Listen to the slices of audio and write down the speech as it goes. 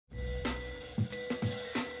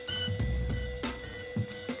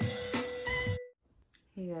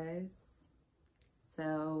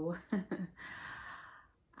So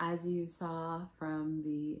as you saw from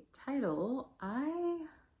the title, I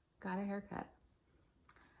got a haircut.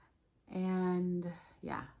 And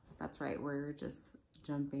yeah, that's right. We're just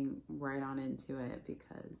jumping right on into it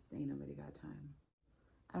because ain't nobody got time.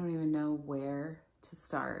 I don't even know where to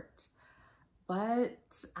start, but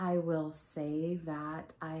I will say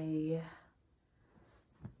that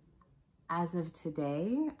as of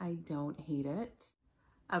today, I don't hate it.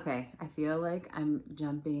 Okay, I feel like I'm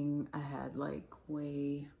jumping ahead, like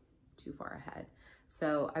way too far ahead.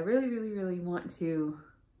 So I really want to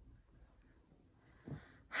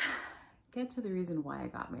get to the reason why I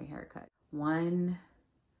got my hair cut. One,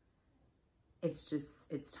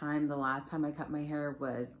 it's time. The last time I cut my hair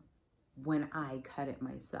was when I cut it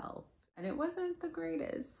myself. And it wasn't the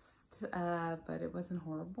greatest, but it wasn't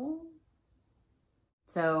horrible.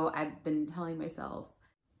 So I've been telling myself,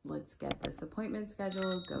 let's get this appointment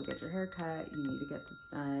scheduled, go get your hair cut, you need to get this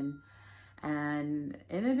done. And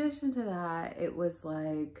in addition to that, it was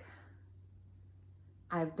like,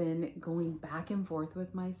 I've been going back and forth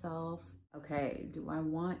with myself. Okay, do I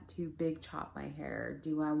want to big chop my hair?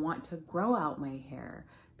 Do I want to grow out my hair?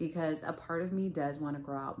 Because a part of me does want to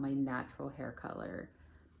grow out my natural hair color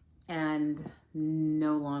and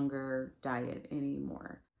no longer dye it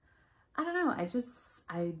anymore. I don't know,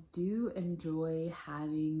 I do enjoy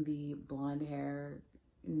having the blonde hair.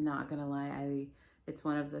 Not gonna lie, it's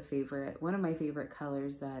one of my favorite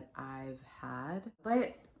colors that I've had.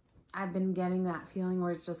 But I've been getting that feeling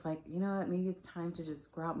where it's just like, you know what, maybe it's time to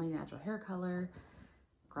just grow out my natural hair color,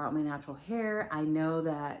 grow out my natural hair. I know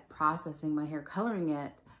that processing my hair, coloring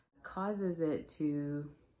it, causes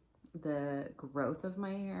the growth of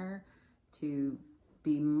my hair to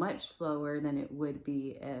be much slower than it would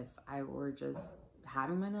be if I were just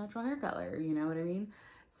having my natural hair color, you know what I mean?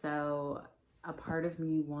 So a part of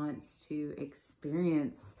me wants to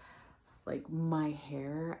experience like my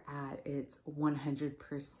hair at its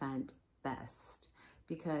 100% best,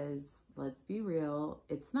 because let's be real,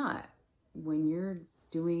 it's not. When you're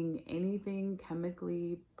doing anything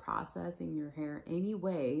chemically processing your hair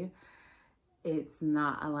anyway, it's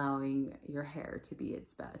not allowing your hair to be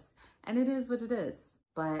its best. And it is what it is.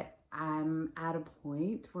 But I'm at a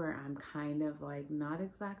point where I'm kind of like not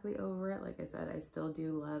exactly over it. Like I said, I still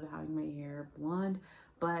do love having my hair blonde,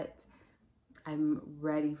 but I'm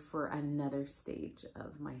ready for another stage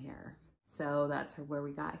of my hair. So that's where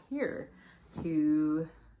we got here, to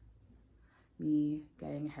me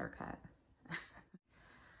getting a haircut.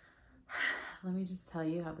 Let me just tell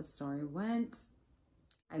you how the story went.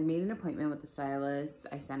 I made an appointment with the stylist.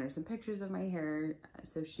 I sent her some pictures of my hair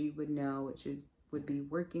so she would know what she would be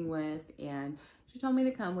working with. And she told me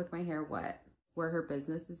to come with my hair wet. Where her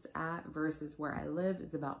business is at versus where I live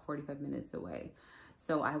is about 45 minutes away.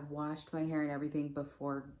 So I washed my hair and everything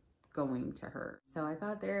before going to her. So I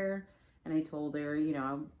got there and I told her, you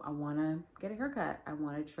know, I want to get a haircut. I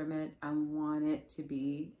want to trim it. I want it to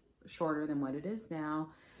be shorter than what it is now.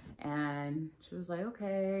 And she was like,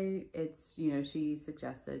 okay. It's, you know, she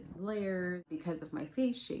suggested layers because of my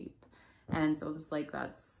face shape. And so it was like,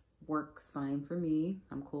 works fine for me.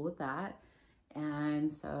 I'm cool with that.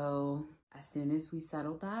 And so as soon as we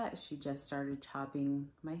settled that, she just started chopping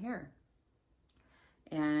my hair.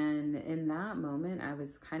 And in that moment, I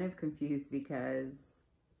was kind of confused because,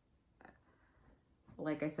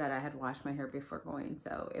 like I said, I had washed my hair before going,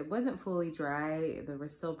 so it wasn't fully dry. There were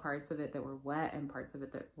still parts of it that were wet and parts of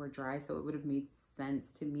it that were dry. So it would have made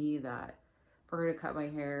sense to me that for her to cut my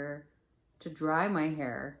hair, to dry my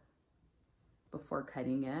hair before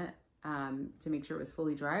cutting it, to make sure it was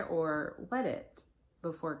fully dry, or wet it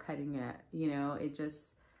before cutting it. You know,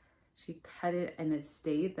 she cut it in a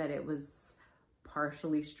state that it was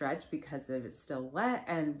partially stretched because it's still wet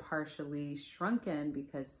and partially shrunken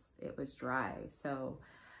because it was dry. So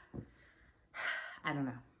I don't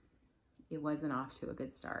know, it wasn't off to a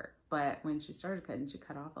good start. But when she started cutting, she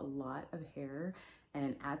cut off a lot of hair,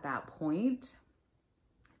 and at that point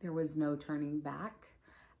there was no turning back.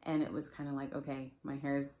 And it was kind of like, okay, my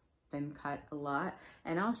hair's been cut a lot.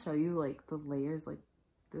 And I'll show you like the layers. Like,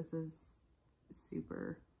 this is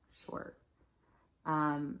super short.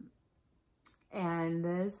 And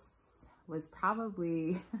this was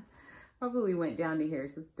probably went down to here.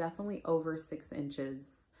 So it's definitely over 6 inches.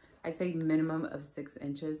 I'd say minimum of 6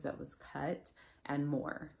 inches that was cut and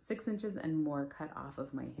more. 6 inches and more cut off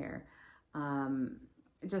of my hair.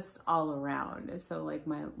 Just all around. So like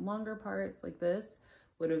my longer parts like this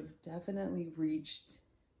would have definitely reached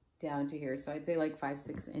down to here. So I'd say like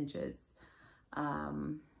 5-6 inches.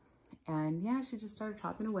 And yeah, she just started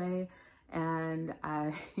chopping away, and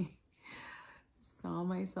I saw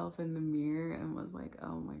myself in the mirror and was like,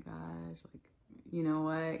 oh my gosh, like, you know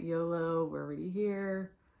what, YOLO, we're already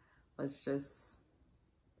here. Let's just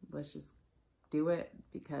do it,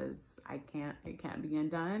 because it can't be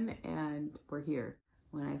undone, and we're here.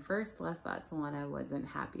 When I first left that salon, I wasn't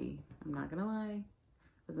happy. I'm not gonna lie,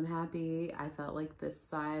 wasn't happy. I felt like this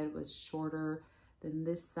side was shorter than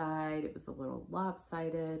this side. It was a little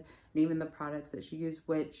lopsided. And even the products that she used,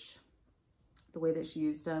 which the way that she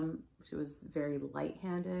used them, she was very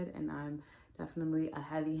light-handed, and I'm definitely a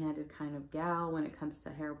heavy-handed kind of gal when it comes to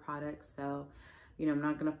hair products. So, you know, I'm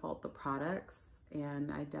not gonna fault the products,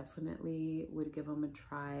 and I definitely would give them a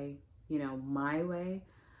try, you know, my way,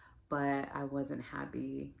 but I wasn't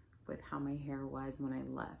happy with how my hair was when I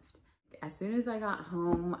left. As soon as I got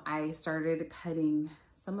home, I started cutting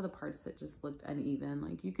some of the parts that just looked uneven.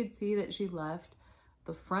 Like, you could see that she left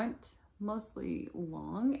the front mostly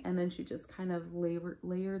long, and then she just kind of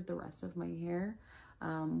layered the rest of my hair,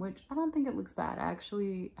 which I don't think it looks bad. I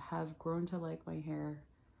actually have grown to like my hair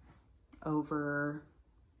over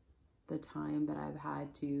the time that I've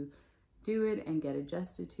had to do it and get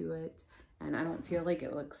adjusted to it, and I don't feel like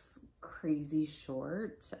it looks crazy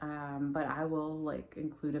short, but I will like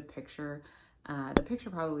include a picture, the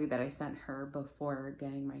picture probably that I sent her before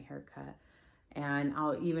getting my hair cut, and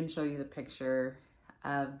I'll even show you the picture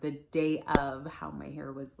of the day of how my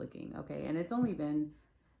hair was looking. Okay, and it's only been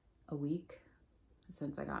a week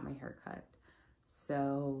since I got my hair cut,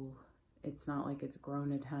 so it's not like it's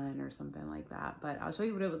grown a ton or something like that, but I'll show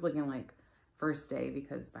you what it was looking like first day,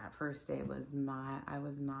 because that first day was not, I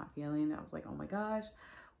was not feeling it. I was like, oh my gosh,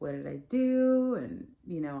 what did I do? And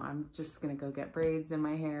you know, I'm just gonna go get braids in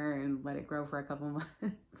my hair and let it grow for a couple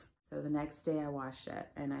months. So the next day I washed it,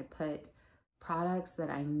 and I put products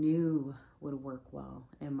that I knew would work well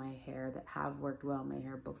in my hair, that have worked well in my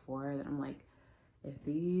hair before, that I'm like, if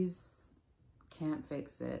these can't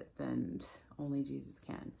fix it, then only Jesus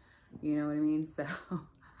can. You know what I mean? So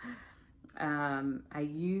I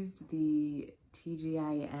used the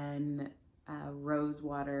TGIN rose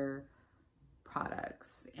water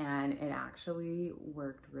products, and it actually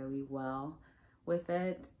worked really well with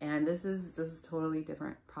it. And this is totally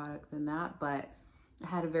different product than that, but it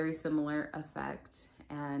had a very similar effect.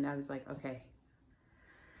 And I was like, okay,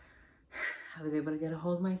 I was able to get a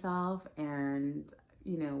hold of myself, and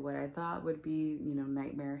you know, what I thought would be, you know,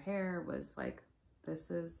 nightmare hair was like, this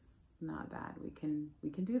is not bad. We can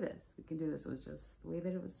do this. We can do this. It was just the way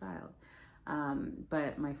that it was styled.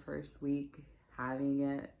 But my first week having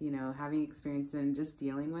it, you know, having experienced it and just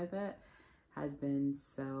dealing with it has been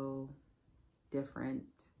so different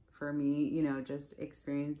for me, you know, just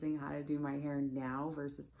experiencing how to do my hair now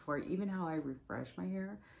versus before. Even how I refresh my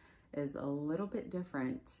hair is a little bit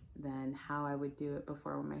different than how I would do it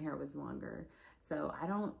before when my hair was longer. So I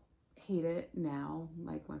don't hate it now.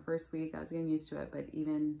 Like, my first week I was getting used to it, but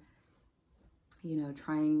even, you know,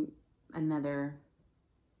 trying another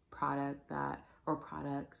product that, or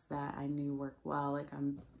products that I knew worked well, like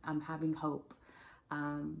I'm having hope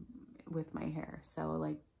with my hair. So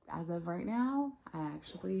like, as of right now, I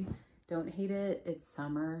actually don't hate it. It's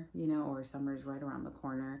summer, you know, or summer's right around the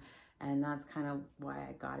corner, and that's kind of why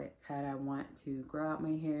I got it cut. I want to grow out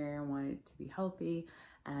my hair, I want it to be healthy,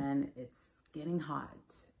 and it's getting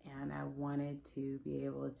hot, and I wanted to be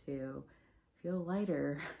able to feel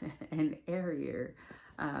lighter and airier.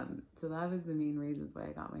 So that was the main reasons why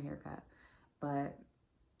I got my hair cut. But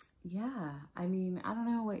yeah, I mean, I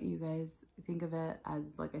don't know what you guys think of it. As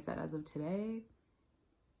like I said, as of today,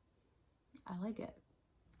 I like it.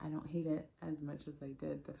 I don't hate it as much as I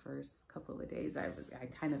did the first couple of days. I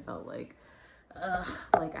kind of felt like,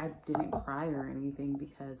 like I didn't cry or anything,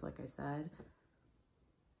 because like I said,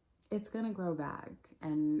 it's gonna grow back,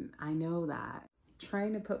 and I know that.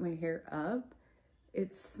 Trying to put my hair up,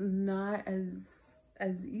 it's not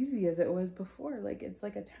as easy as it was before. Like, it's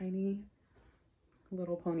like a tiny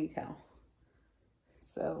little ponytail.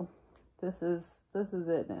 So this is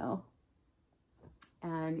it now.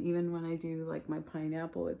 And even when I do like my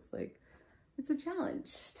pineapple, it's like, it's a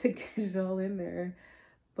challenge to get it all in there.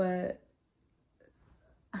 But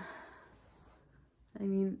I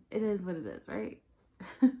mean, it is what it is, right?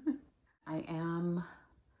 I am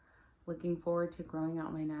looking forward to growing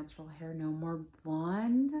out my natural hair. No more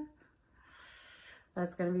blonde.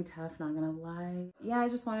 That's gonna be tough, not gonna lie. Yeah, I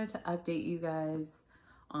just wanted to update you guys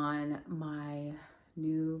on my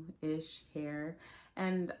new-ish hair.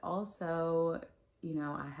 And also, you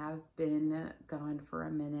know, I have been gone for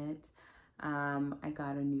a minute. I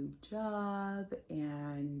got a new job,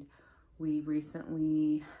 and we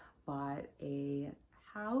recently bought a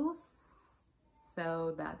house,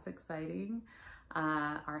 so that's exciting.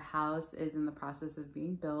 Our house is in the process of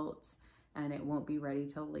being built and it won't be ready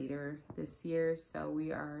till later this year. So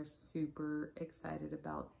we are super excited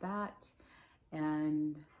about that.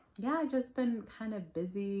 And yeah, I've just been kind of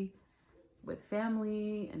busy with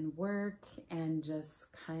family and work and just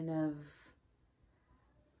kind of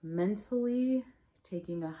mentally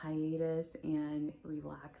taking a hiatus and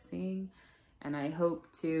relaxing. And I hope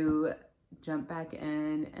to jump back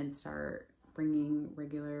in and start bringing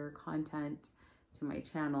regular content to my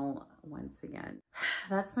channel once again.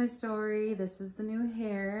 That's my story. This is the new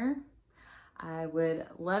hair. I would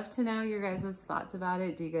love to know your guys' thoughts about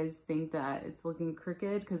it. Do you guys think that it's looking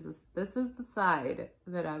crooked? Because this is the side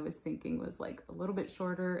that I was thinking was like a little bit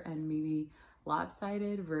shorter and maybe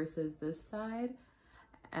lopsided versus this side.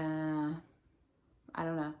 I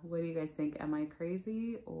don't know. What do you guys think? Am I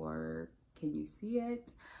crazy or can you see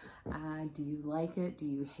it? Do you like it? Do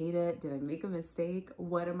you hate it? Did I make a mistake?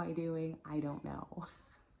 What am I doing? I don't know.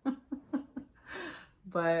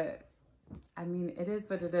 But I mean, it is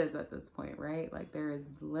what it is at this point, right? Like there is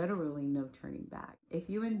literally no turning back. If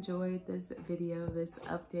you enjoyed this video, this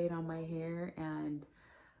update on my hair, and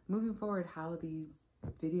moving forward, how these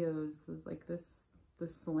videos is like this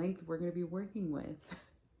length we're going to be working with,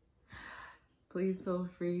 please feel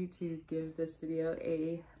free to give this video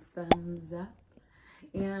a thumbs up.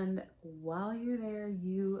 And while you're there,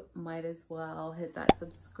 you might as well hit that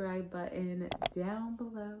subscribe button down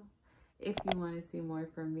below if you want to see more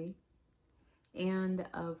from me. And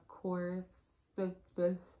of course,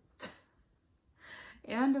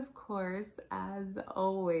 as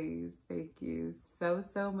always, thank you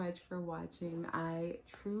so much for watching. I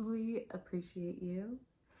truly appreciate you,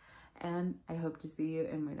 and I hope to see you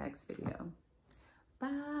in my next video.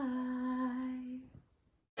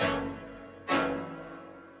 Bye.